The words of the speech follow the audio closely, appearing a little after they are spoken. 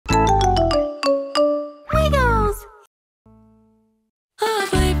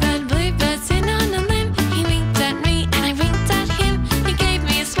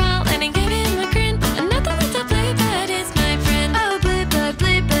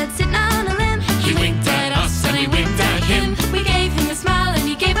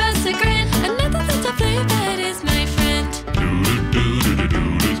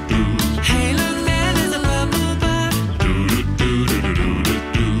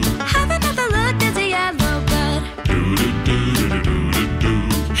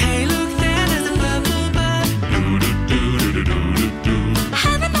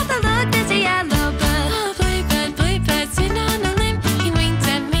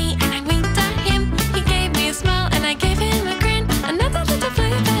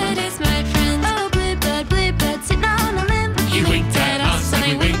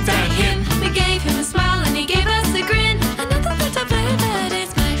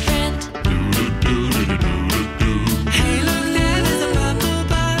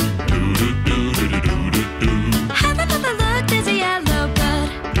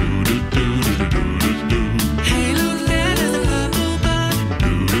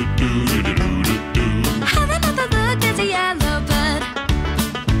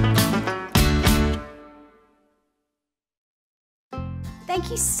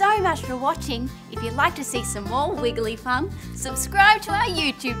Thank you so much for watching. If you'd like to see some more wiggly fun, subscribe to our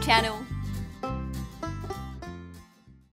YouTube channel.